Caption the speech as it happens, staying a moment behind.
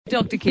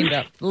Dr.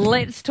 Kinder,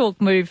 let's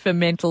talk Move for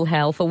Mental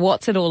Health.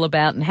 What's it all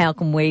about and how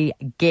can we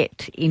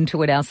get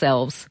into it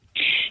ourselves?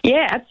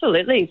 Yeah,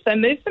 absolutely. So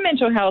Move for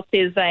Mental Health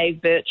is a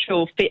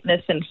virtual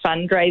fitness and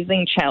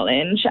fundraising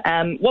challenge.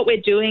 What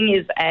we're doing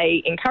is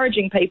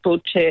encouraging people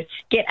to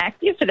get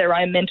active for their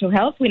own mental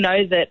health. We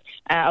know that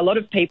a lot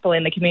of people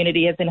in the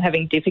community have been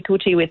having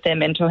difficulty with their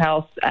mental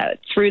health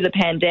through the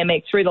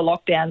pandemic, through the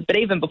lockdowns, but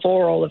even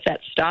before all of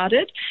that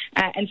started.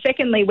 And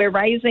secondly, we're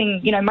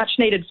raising, much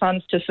needed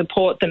funds to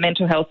support the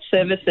mental health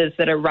services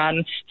that are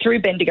run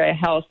through Bendigo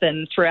Health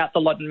and throughout the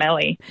Loddon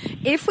Mallee.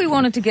 If we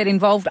wanted to get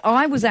involved,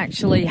 I was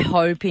actually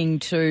hoping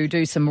to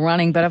do some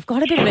running, but I've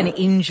got a bit of an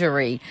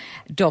injury,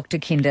 Dr.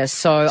 Kinder,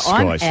 so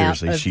I'm out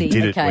seriously, of she the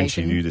did occasion. it when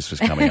she knew this was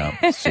coming up.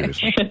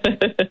 Seriously.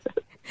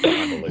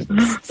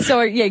 Unbelievable.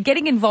 So,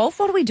 getting involved,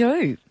 what do we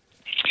do?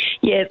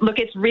 Yeah, look,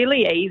 it's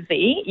really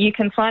easy. You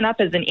can sign up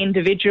as an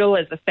individual,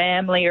 as a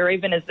family, or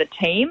even as a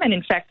team. And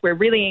in fact, we're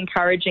really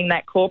encouraging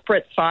that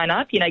corporate sign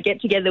up. Get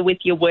together with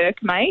your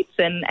workmates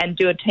and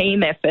do a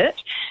team effort.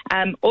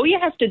 All you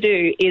have to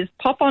do is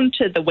pop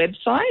onto the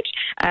website.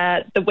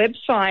 The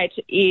website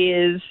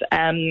is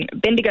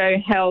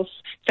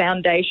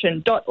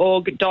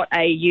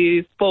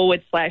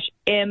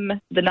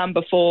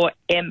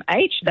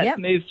bendigohealthfoundation.org.au/M4MH. That's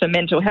Move for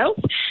Mental Health.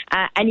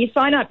 And you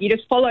sign up. You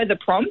just follow the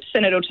prompts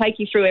and it'll take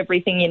you through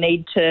everything you need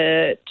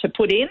to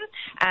put in.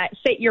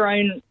 Set your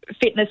own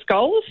fitness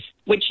goals,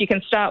 which you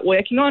can start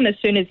working on as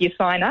soon as you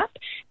sign up.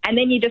 And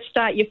then you just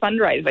start your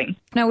fundraising.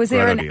 Now, is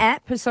there an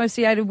app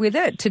associated with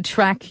it to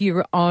track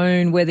your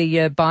own, whether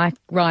you're bike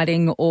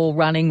riding or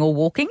running or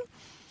walking?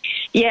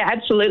 Yeah,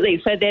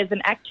 absolutely. So there's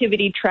an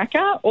activity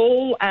tracker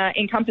all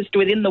encompassed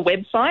within the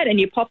website, and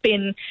you pop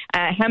in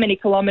how many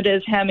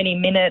kilometres, how many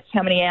minutes,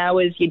 how many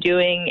hours you're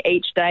doing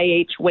each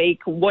day, each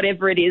week,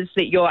 whatever it is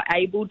that you're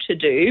able to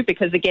do,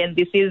 because, again,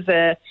 this is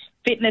a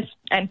fitness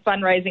and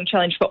fundraising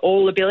challenge for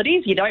all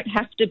abilities. You don't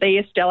have to be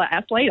a stellar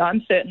athlete.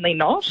 I'm certainly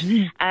not.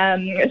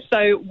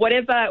 So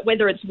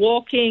whether it's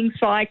walking,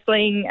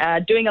 cycling,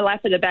 doing a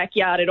lap of the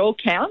backyard, it all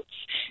counts.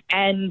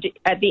 And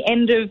at the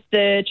end of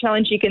the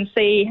challenge, you can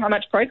see how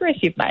much progress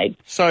you've made.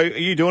 So are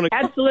you doing it?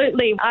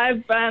 Absolutely.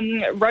 I've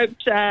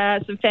roped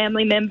some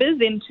family members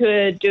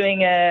into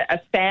doing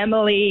a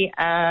family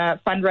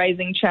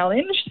fundraising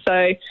challenge.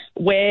 So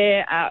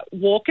we're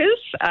walkers.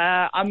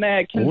 I'm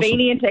a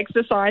convenient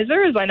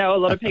exerciser, as I know a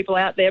lot of people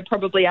out there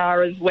probably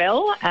are as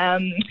well.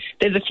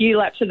 There's a few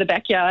laps of the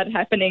backyard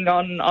happening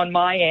on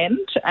my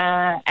end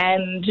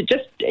and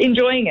just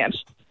enjoying it.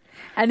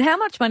 And how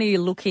much money are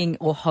you looking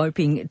or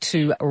hoping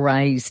to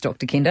raise,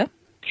 Dr. Kinder?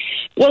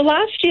 Well,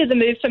 last year the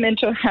Move for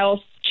Mental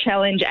Health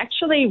Challenge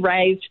actually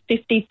raised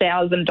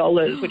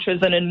 $50,000, which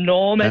was an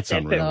enormous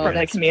effort from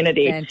the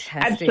community.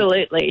 Fantastic.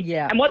 Absolutely.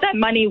 Yeah. And what that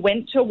money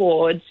went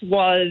towards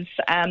was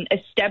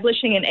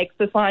establishing an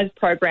exercise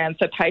program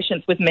for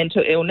patients with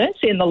mental illness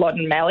in the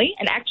Loddon Mallee,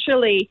 and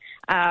actually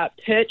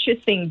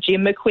purchasing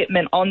gym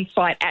equipment on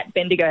site at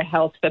Bendigo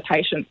Health for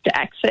patients to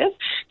access.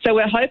 So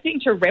we're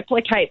hoping to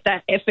replicate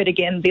that effort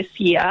again this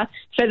year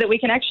so that we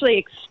can actually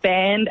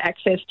expand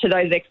access to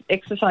those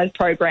exercise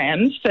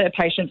programs for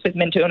patients with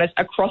mental illness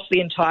across the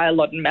entire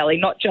Loddon Mallee,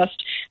 not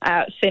just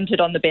centred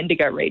on the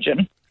Bendigo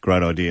region.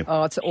 Great idea.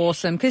 Oh, it's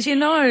awesome. Because,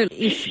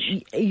 if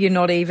you're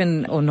not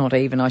even,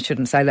 I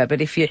shouldn't say that,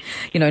 but if you're,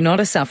 not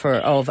a sufferer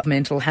of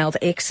mental health,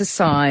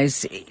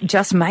 exercise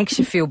just makes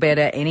you feel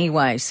better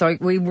anyway. So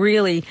we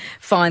really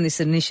find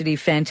this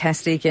initiative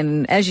fantastic.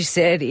 And as you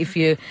said, if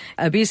you're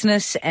a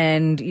business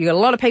and you've got a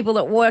lot of people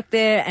that work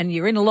there and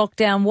you're in a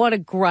lockdown, what a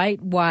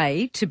great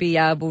way to be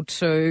able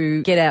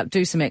to get out,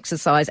 do some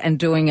exercise and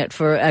doing it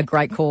for a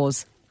great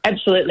cause.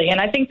 Absolutely.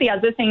 And I think the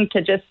other thing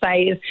to just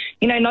say is,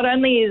 not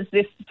only is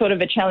this sort of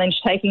a challenge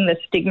taking the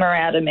stigma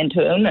out of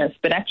mental illness,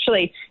 but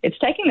actually it's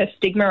taking the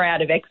stigma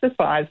out of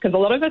exercise, because a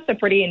lot of us are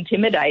pretty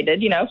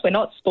intimidated. If we're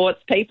not sports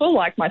people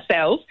like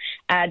myself,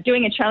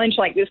 doing a challenge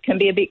like this can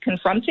be a bit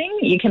confronting.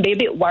 You can be a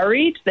bit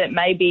worried that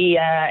maybe,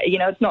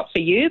 it's not for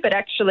you, but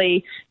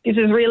actually this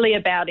is really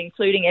about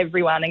including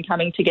everyone and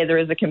coming together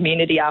as a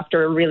community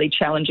after a really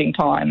challenging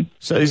time.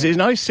 So is there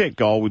no set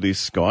goal with this,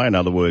 Sky? In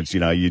other words,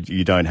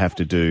 you don't have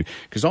to do...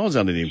 Because I was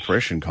under the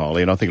impression,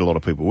 Kylie, and I think a lot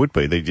of people would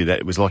be, that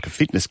it was like a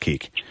fitness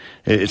kick.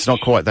 It's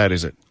not quite that,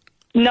 is it?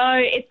 No,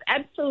 it's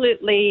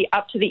absolutely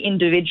up to the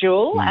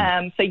individual.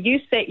 So you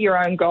set your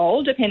own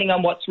goal depending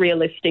on what's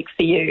realistic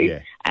for you. Yeah.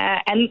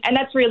 And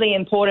that's really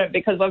important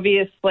because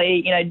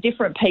obviously,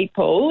 different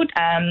people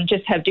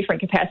just have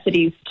different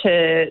capacities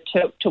to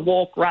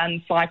walk,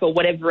 run, cycle,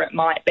 whatever it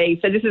might be.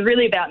 So this is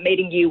really about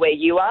meeting you where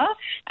you are.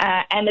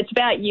 And it's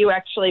about you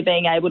actually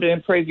being able to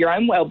improve your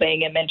own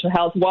wellbeing and mental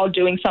health while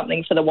doing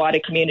something for the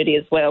wider community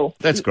as well.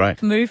 That's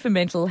great. Move for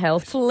Mental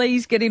Health.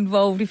 Please get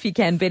involved if you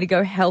can.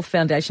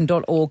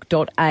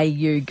 BendigoHealthFoundation.org.au.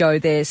 Go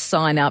there,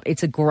 sign up.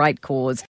 It's a great cause.